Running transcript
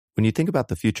When you think about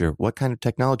the future, what kind of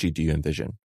technology do you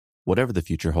envision? Whatever the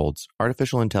future holds,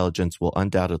 artificial intelligence will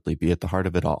undoubtedly be at the heart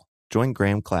of it all. Join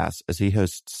Graham Class as he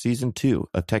hosts Season 2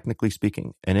 of Technically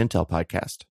Speaking, an Intel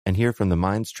podcast, and hear from the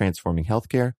minds transforming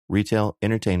healthcare, retail,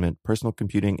 entertainment, personal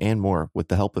computing, and more with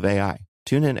the help of AI.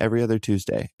 Tune in every other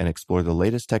Tuesday and explore the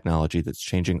latest technology that's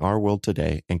changing our world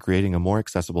today and creating a more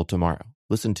accessible tomorrow.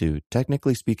 Listen to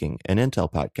Technically Speaking, an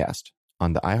Intel podcast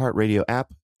on the iHeartRadio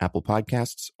app, Apple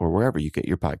Podcasts, or wherever you get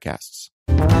your podcasts.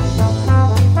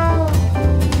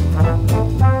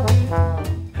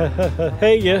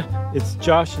 Hey, yeah, it's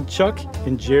Josh and Chuck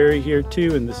and Jerry here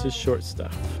too, and this is Short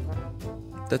Stuff.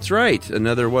 That's right.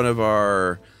 Another one of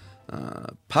our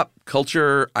pop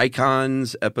culture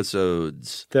icons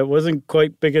episodes. That wasn't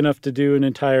quite big enough to do an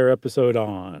entire episode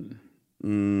on.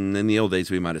 In the old days,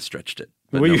 we might have stretched it.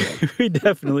 But We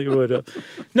definitely would have.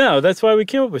 No, that's why we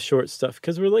came up with Short Stuff,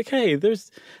 because we're like, hey, there's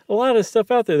a lot of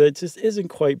stuff out there that just isn't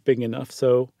quite big enough,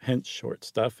 so hence Short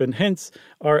Stuff, and hence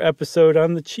our episode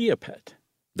on the Chia pet.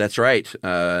 That's right.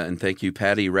 And thank you,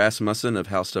 Patty Rasmussen of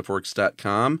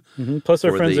HowStuffWorks.com. Mm-hmm. Plus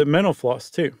our friends at Mental Floss,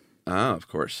 too. Ah, of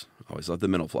course. Always love the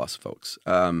Mental Floss folks.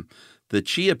 The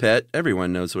Chia pet,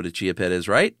 everyone knows what a Chia pet is,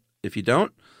 right? If you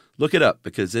don't, look it up,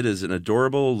 because it is an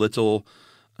adorable little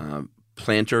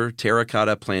planter,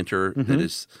 terracotta planter that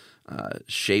is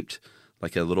shaped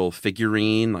like a little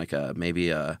figurine, like maybe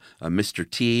a Mr.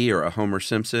 T or a Homer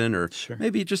Simpson, or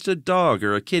maybe just a dog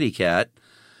or a kitty cat.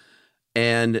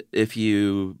 And if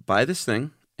you buy this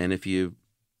thing, and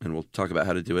we'll talk about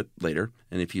how to do it later,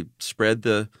 and if you spread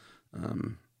the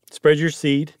spread your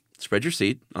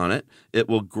seed on it, it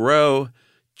will grow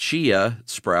chia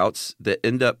sprouts that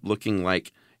end up looking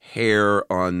like hair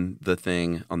on the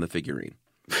thing on the figurine.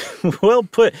 Well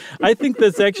put. I think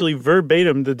that's actually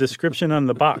verbatim the description on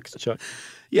the box, Chuck.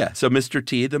 Yeah, so Mr.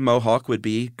 T, the mohawk, would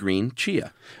be green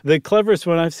chia. The cleverest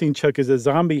one I've seen, Chuck, is a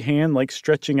zombie hand like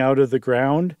stretching out of the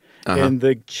ground, and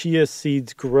the chia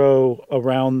seeds grow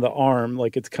around the arm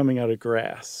like it's coming out of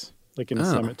grass, like in a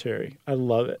cemetery. I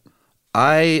love it.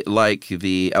 I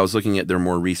was looking at their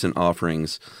more recent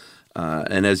offerings,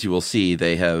 and as you will see,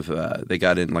 they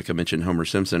got in, like I mentioned, Homer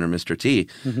Simpson or Mr. T.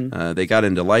 They got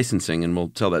into licensing, and we'll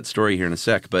tell that story here in a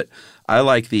sec. But I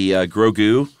like the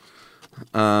Grogu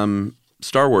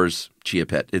Star Wars Chia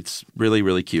Pet. It's really,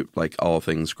 really cute, like all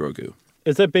things Grogu.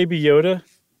 Is that Baby Yoda?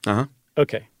 Uh-huh.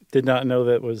 Okay. Did not know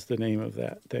that was the name of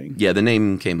that thing. Yeah, the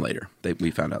name came later. We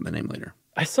found out the name later.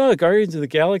 I saw Guardians of the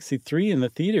Galaxy 3 in the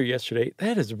theater yesterday.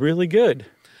 That is really good.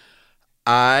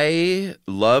 I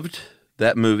loved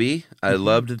that movie. I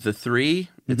loved the 3.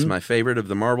 It's my favorite of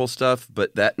the Marvel stuff,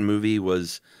 but that movie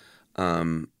was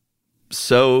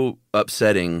so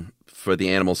upsetting for the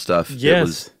animal stuff. Yes. It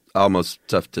was almost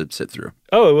tough to sit through.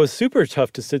 Oh, it was super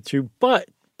tough to sit through, but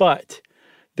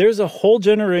there's a whole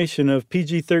generation of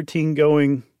PG-13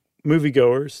 going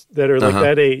moviegoers that are like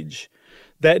that age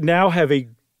that now have a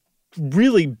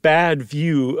really bad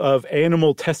view of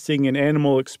animal testing and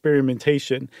animal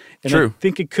experimentation. And I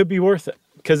think it could be worth it,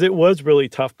 because it was really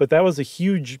tough, but that was a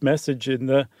huge message in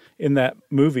that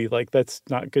movie. Like, that's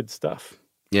not good stuff.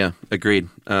 Yeah, agreed.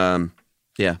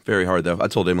 Yeah, very hard, though. I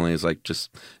told Emily,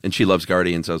 and she loves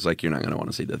Guardians, so I was like, you're not going to want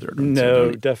to see the third one.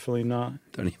 No, definitely not.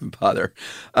 Don't even bother.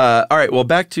 All right, well,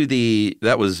 back to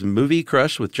that was Movie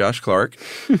Crush with Josh Clark.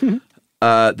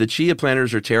 The chia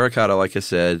planters are terracotta, like I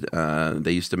said.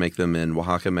 They used to make them in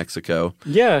Oaxaca, Mexico.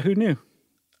 Yeah, who knew?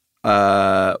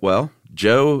 Well,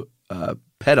 Joe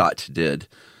Pettit did,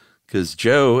 because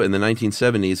Joe in the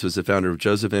 1970s was the founder of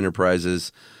Joseph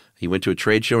Enterprises. He went to a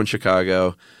trade show in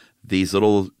Chicago. These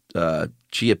little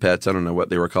chia pets, I don't know what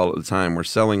they were called at the time, were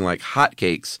selling like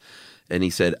hotcakes. And he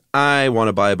said, I want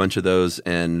to buy a bunch of those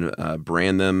and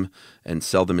brand them and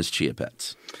sell them as chia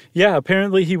pets. Yeah,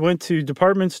 apparently he went to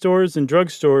department stores and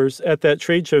drugstores at that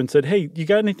trade show and said, hey, you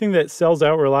got anything that sells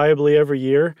out reliably every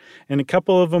year? And a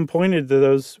couple of them pointed to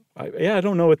those. I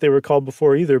don't know what they were called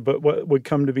before either, but what would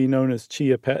come to be known as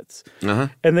chia pets.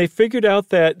 And they figured out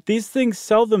that these things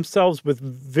sell themselves with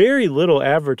very little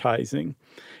advertising.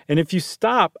 And if you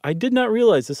stop, I did not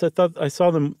realize this. I thought I saw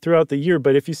them throughout the year.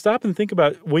 But if you stop and think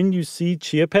about when you see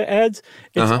Chia Pet ads,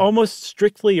 it's almost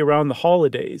strictly around the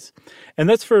holidays. And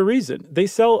that's for a reason. They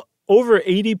sell over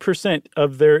 80%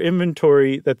 of their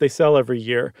inventory that they sell every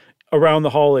year around the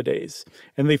holidays.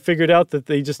 And they figured out that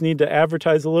they just need to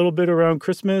advertise a little bit around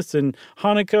Christmas and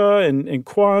Hanukkah and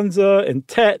Kwanzaa and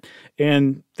Tet.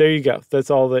 And there you go. That's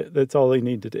all they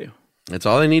need to do. That's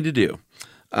all they need to do.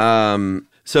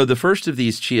 So the first of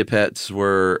these chia pets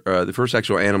were, the first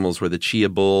actual animals were the chia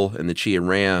bull and the chia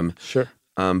ram. Sure.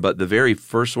 But the very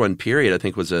first one, period, I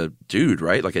think was a dude,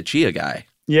 right? Like a chia guy.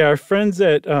 Yeah, our friends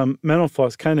at Mental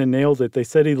Floss kind of nailed it. They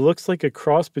said he looks like a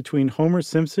cross between Homer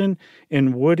Simpson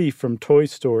and Woody from Toy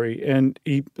Story, and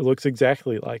he looks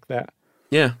exactly like that.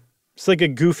 Yeah. It's like a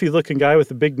goofy-looking guy with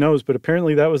a big nose, but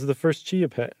apparently that was the first Chia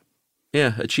pet.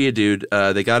 Yeah, a Chia dude.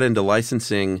 They got into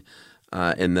licensing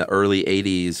in the early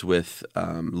 80s with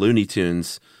Looney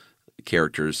Tunes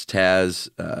characters, Taz,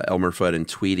 Elmer Fudd, and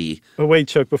Tweety. Oh, wait,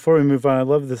 Chuck, before we move on, I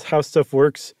love this How Stuff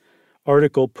Works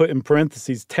article put in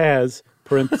parentheses, Taz,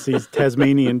 parentheses,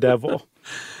 Tasmanian Devil.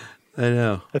 I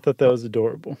know. I thought that was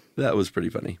adorable. That was pretty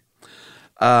funny.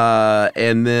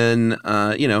 And then,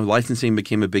 licensing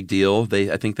became a big deal.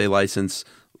 I think they license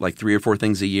like 3 or 4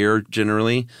 things a year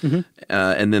generally. Mm-hmm.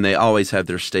 And then they always have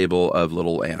their stable of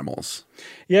little animals.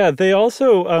 Yeah, they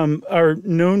also are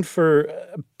known for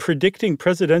predicting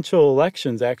presidential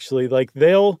elections, actually. Like,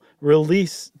 they'll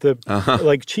release the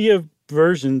like Chia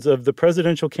versions of the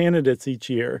presidential candidates each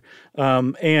year.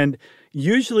 And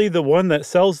usually the one that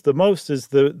sells the most is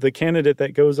the candidate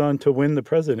that goes on to win the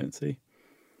presidency.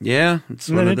 Yeah, it's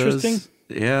Isn't one that of interesting? Those.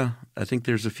 Yeah, I think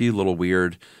there's a few little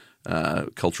weird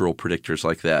cultural predictors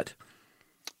like that.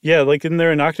 Yeah, like isn't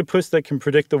there an octopus that can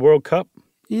predict the World Cup?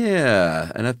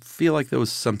 Yeah, and I feel like there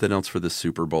was something else for the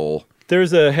Super Bowl.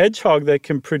 There's a hedgehog that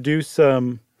can produce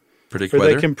predict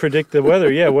weather. That can predict the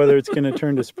weather. Yeah, whether it's going to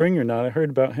turn to spring or not. I heard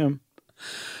about him.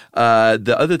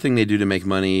 The other thing they do to make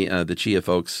money, the Chia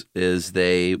folks, is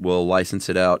they will license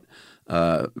it out.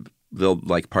 They'll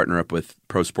like partner up with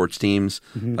pro sports teams.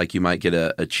 Mm-hmm. Like you might get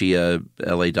a Chia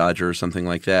LA Dodger or something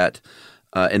like that.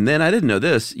 And then I didn't know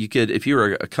this. You could, if you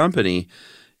were a company,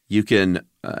 you can.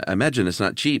 I imagine it's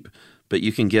not cheap, but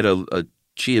you can get a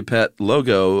Chia Pet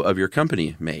logo of your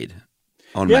company made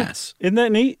en masse. Isn't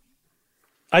that neat?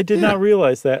 I did not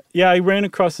realize that. Yeah, I ran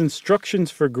across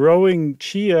instructions for growing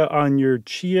chia on your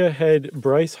chia head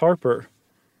Bryce Harper.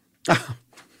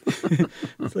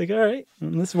 It's like, all right,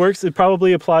 this works. It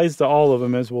probably applies to all of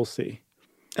them, as we'll see.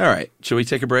 All right. Shall we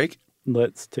take a break?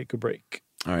 Let's take a break.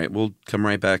 All right. We'll come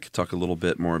right back, talk a little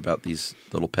bit more about these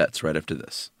little pets right after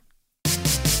this.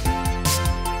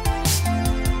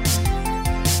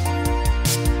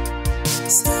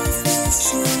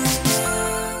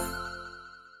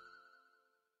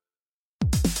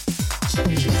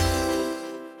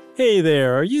 Hey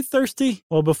there, are you thirsty?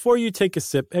 Well, before you take a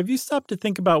sip, have you stopped to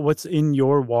think about what's in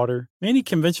your water? Many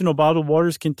conventional bottled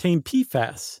waters contain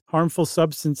PFAS, harmful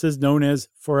substances known as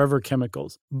forever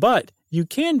chemicals. But you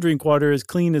can drink water as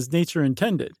clean as nature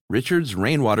intended. Richard's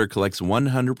Rainwater collects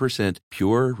 100%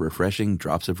 pure, refreshing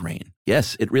drops of rain.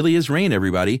 Yes, it really is rain,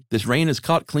 everybody. This rain is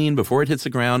caught clean before it hits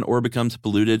the ground or becomes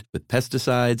polluted with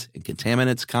pesticides and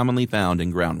contaminants commonly found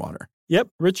in groundwater. Yep,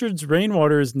 Richard's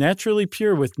Rainwater is naturally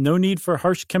pure with no need for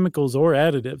harsh chemicals or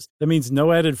additives. That means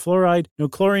no added fluoride, no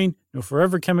chlorine, no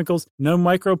forever chemicals, no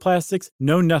microplastics,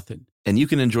 no nothing. And you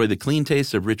can enjoy the clean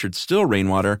taste of Richard's still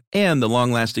rainwater and the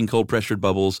long-lasting cold-pressured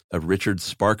bubbles of Richard's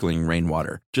sparkling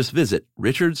rainwater. Just visit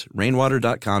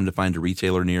richardsrainwater.com to find a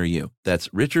retailer near you. That's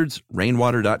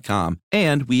richardsrainwater.com.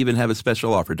 And we even have a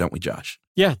special offer, don't we, Josh?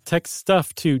 Yeah, text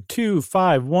stuff to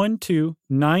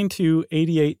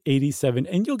 2512928887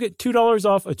 and you'll get $2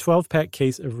 off a 12-pack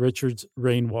case of Richard's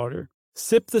Rainwater.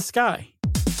 Sip the sky.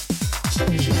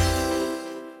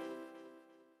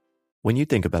 When you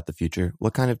think about the future,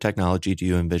 what kind of technology do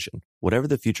you envision? Whatever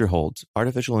the future holds,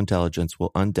 artificial intelligence will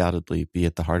undoubtedly be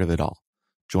at the heart of it all.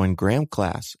 Join Graham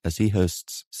Class as he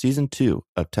hosts Season 2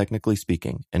 of Technically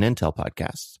Speaking, an Intel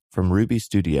podcast from Ruby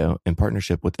Studio in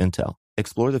partnership with Intel.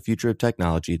 Explore the future of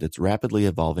technology that's rapidly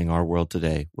evolving our world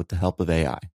today with the help of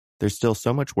AI. There's still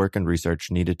so much work and research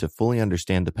needed to fully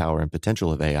understand the power and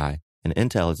potential of AI, and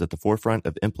Intel is at the forefront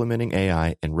of implementing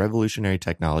AI and revolutionary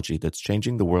technology that's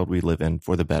changing the world we live in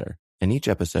for the better. In each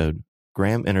episode,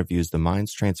 Graham interviews the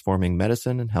minds transforming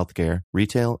medicine and healthcare,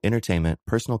 retail, entertainment,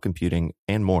 personal computing,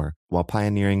 and more, while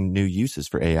pioneering new uses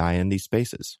for AI in these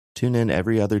spaces. Tune in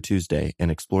every other Tuesday and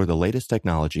explore the latest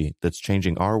technology that's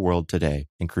changing our world today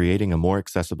and creating a more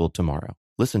accessible tomorrow.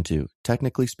 Listen to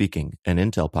Technically Speaking, an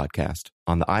Intel podcast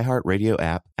on the iHeartRadio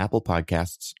app, Apple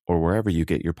Podcasts, or wherever you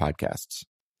get your podcasts.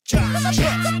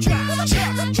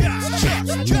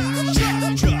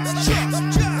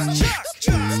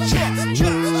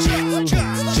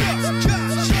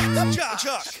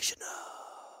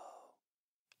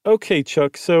 Okay,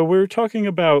 Chuck, so we're talking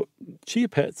about Chia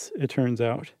Pets, it turns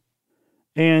out.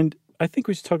 And I think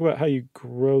we should talk about how you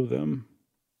grow them.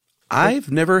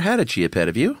 I've never had a Chia Pet,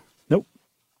 have you? Nope.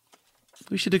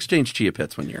 We should exchange Chia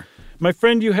Pets one year. My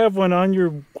friend, you have one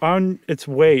on its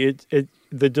way.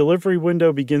 The delivery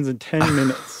window begins in 10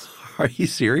 minutes. Are you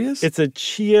serious? It's a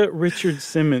Chia Richard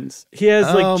Simmons. He has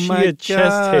Oh, like my chia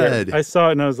chest hair. God. I saw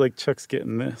it and I was like, Chuck's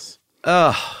getting this.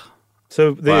 Oh,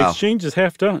 So the Wow. exchange is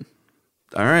half done.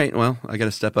 all right. Well, I got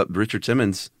to step up Richard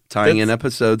Simmons tying in That's-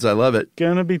 episodes. I love it.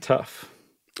 Gonna be tough.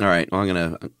 All right. Well, I'm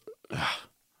going to.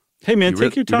 Hey man,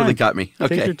 take your time. You really got me.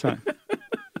 Okay. Take your time.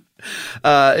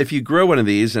 If you grow one of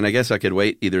these, and I guess I could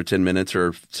wait either 10 minutes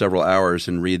or several hours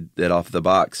and read it off the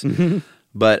box.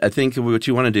 But I think what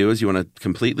you want to do is you want to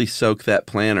completely soak that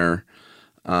planter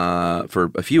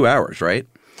for a few hours, right?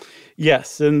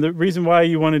 Yes, and the reason why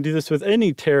you want to do this with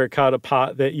any terracotta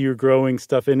pot that you're growing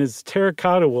stuff in is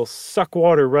terracotta will suck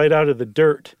water right out of the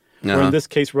dirt, or Uh-huh. in this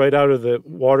case, right out of the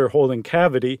water-holding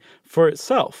cavity for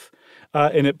itself.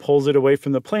 And it pulls it away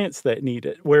from the plants that need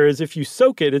it. Whereas if you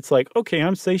soak it, it's like, okay,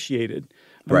 I'm satiated.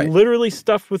 I'm Right. literally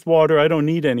stuffed with water. I don't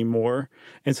need any more.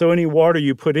 And so any water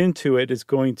you put into it is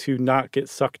going to not get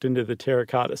sucked into the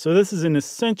terracotta. So this is an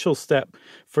essential step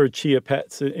for chia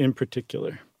pets in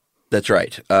particular. That's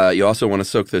right. You also want to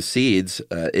soak those seeds.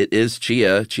 It is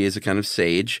chia. Chia is a kind of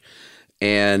sage.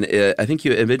 And I think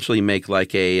you eventually make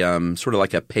like a sort of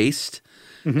like a paste.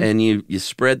 And you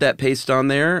spread that paste on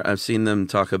there. I've seen them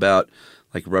talk about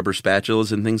like rubber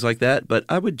spatulas and things like that. But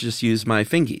I would just use my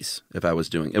fingies if I was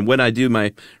doing. And when I do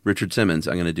my Richard Simmons,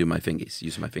 I'm going to do my fingies.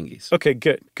 Use my fingies. Okay,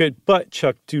 good. But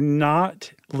Chuck, do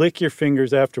not lick your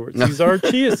fingers afterwards. These are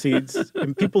chia seeds,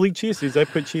 and people eat chia seeds. I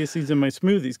put chia seeds in my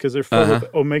smoothies because they're full of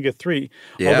omega-3.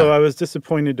 Yeah. Although I was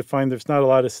disappointed to find there's not a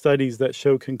lot of studies that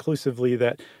show conclusively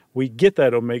that we get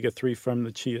that omega-3 from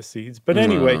the chia seeds. But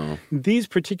anyway, these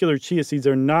particular chia seeds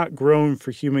are not grown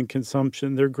for human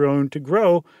consumption. They're grown to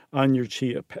grow on your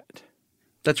chia pet.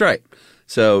 That's right.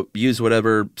 So use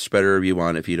whatever spreader you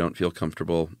want if you don't feel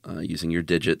comfortable using your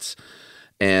digits.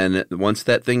 And once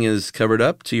that thing is covered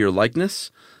up to your likeness,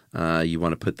 you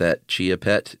want to put that chia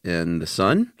pet in the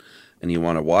sun and you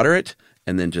want to water it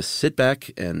and then just sit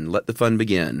back and let the fun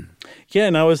begin. Yeah,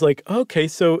 and I was like, okay,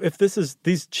 so if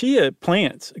these chia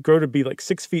plants grow to be like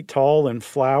 6 feet tall and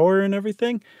flower and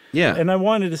everything. Yeah. And I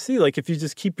wanted to see, like, if you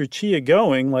just keep your chia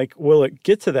going, like, will it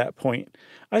get to that point?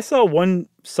 I saw one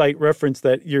site reference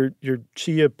that your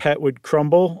chia pet would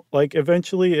crumble, like,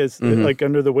 eventually as like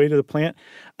under the weight of the plant.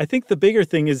 I think the bigger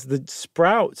thing is the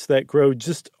sprouts that grow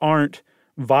just aren't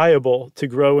viable to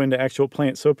grow into actual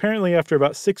plants. So apparently after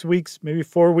about 6 weeks, maybe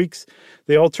 4 weeks,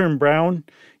 they all turn brown.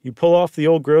 You pull off the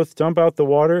old growth, dump out the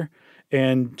water,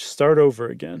 and start over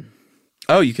again.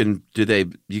 Oh, you can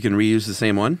reuse the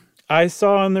same one? I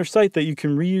saw on their site that you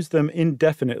can reuse them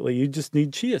indefinitely. You just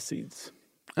need chia seeds.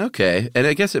 Okay. And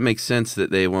I guess it makes sense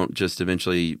that they won't just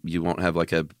eventually, you won't have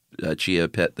like a chia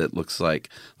pet that looks like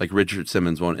Richard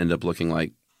Simmons won't end up looking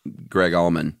like Greg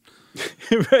Allman.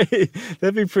 Right.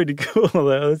 That'd be pretty cool,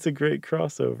 though. That's a great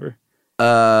crossover.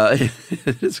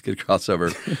 It is a good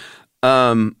crossover.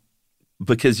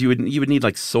 Because you would need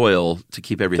like soil to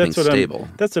keep everything stable.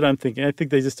 That's what I'm thinking. I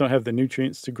think they just don't have the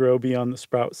nutrients to grow beyond the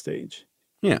sprout stage.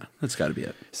 Yeah, that's got to be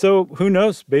it. So who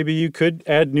knows? Maybe you could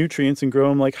add nutrients and grow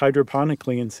them like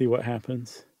hydroponically and see what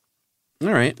happens.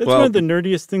 All right. That's one of the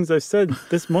nerdiest things I've said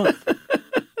this month.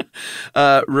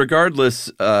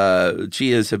 Regardless,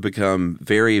 chias have become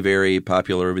very, very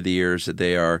popular over the years.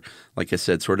 They are, like I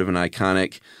said, sort of an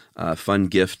iconic, fun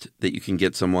gift that you can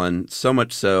get someone, so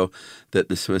much so that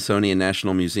the Smithsonian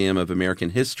National Museum of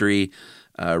American History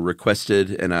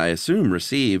requested, and I assume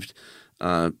received,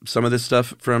 some of this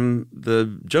stuff from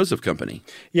the Joseph Company.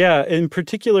 Yeah, in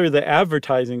particular the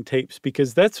advertising tapes,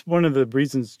 because that's one of the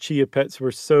reasons chia pets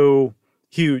were so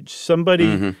huge.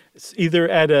 Somebody either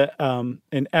at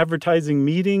an advertising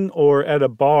meeting or at a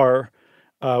bar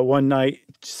one night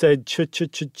said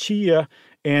chia,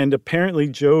 and apparently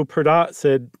Joe Perdot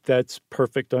said, "That's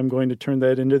perfect. I'm going to turn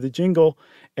that into the jingle."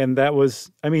 And that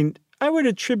was, I mean, I would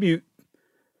attribute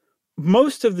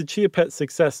most of the chia pet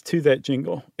success to that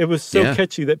jingle. It was so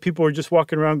catchy that people were just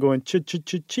walking around going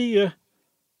chia.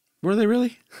 Were they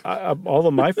really? All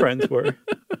of my friends were.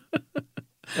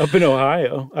 Up in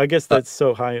Ohio. I guess that's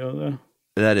Ohio, though.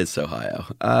 That is Ohio.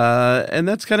 And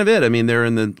that's kind of it. I mean, they're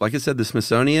in like I said, the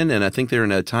Smithsonian, and I think they're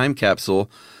in a time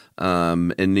capsule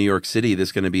in New York City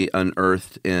that's going to be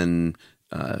unearthed in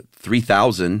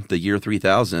 3000, the year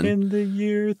 3000. In the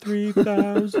year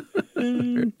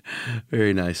 3000.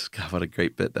 Very nice. God, what a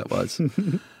great bit that was.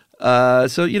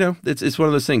 So, it's one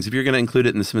of those things. If you're going to include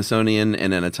it in the Smithsonian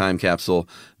and in a time capsule,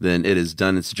 then it has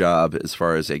done its job as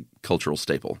far as a cultural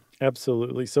staple.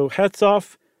 Absolutely. So hats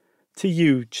off to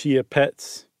you, chia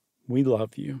pets. We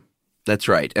love you. That's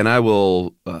right. And I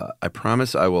will, I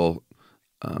promise I will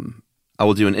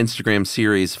do an Instagram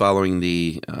series following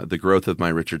the growth of my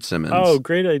Richard Simmons. Oh,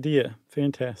 great idea.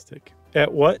 Fantastic.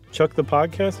 At what? Chuck the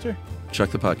Podcaster?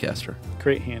 Chuck the Podcaster.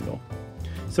 Great handle.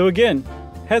 So again,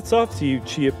 hats off to you,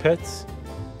 Chia Pets.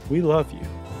 We love you.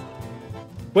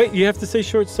 Wait, you have to say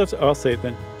short stuff. I'll say it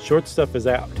then. Short Stuff is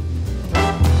out.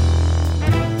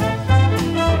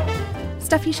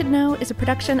 Stuff You Should Know is a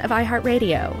production of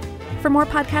iHeartRadio. For more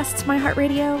podcasts from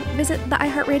iHeartRadio, visit the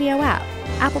iHeartRadio app,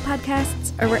 Apple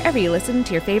Podcasts, or wherever you listen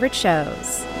to your favorite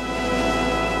shows.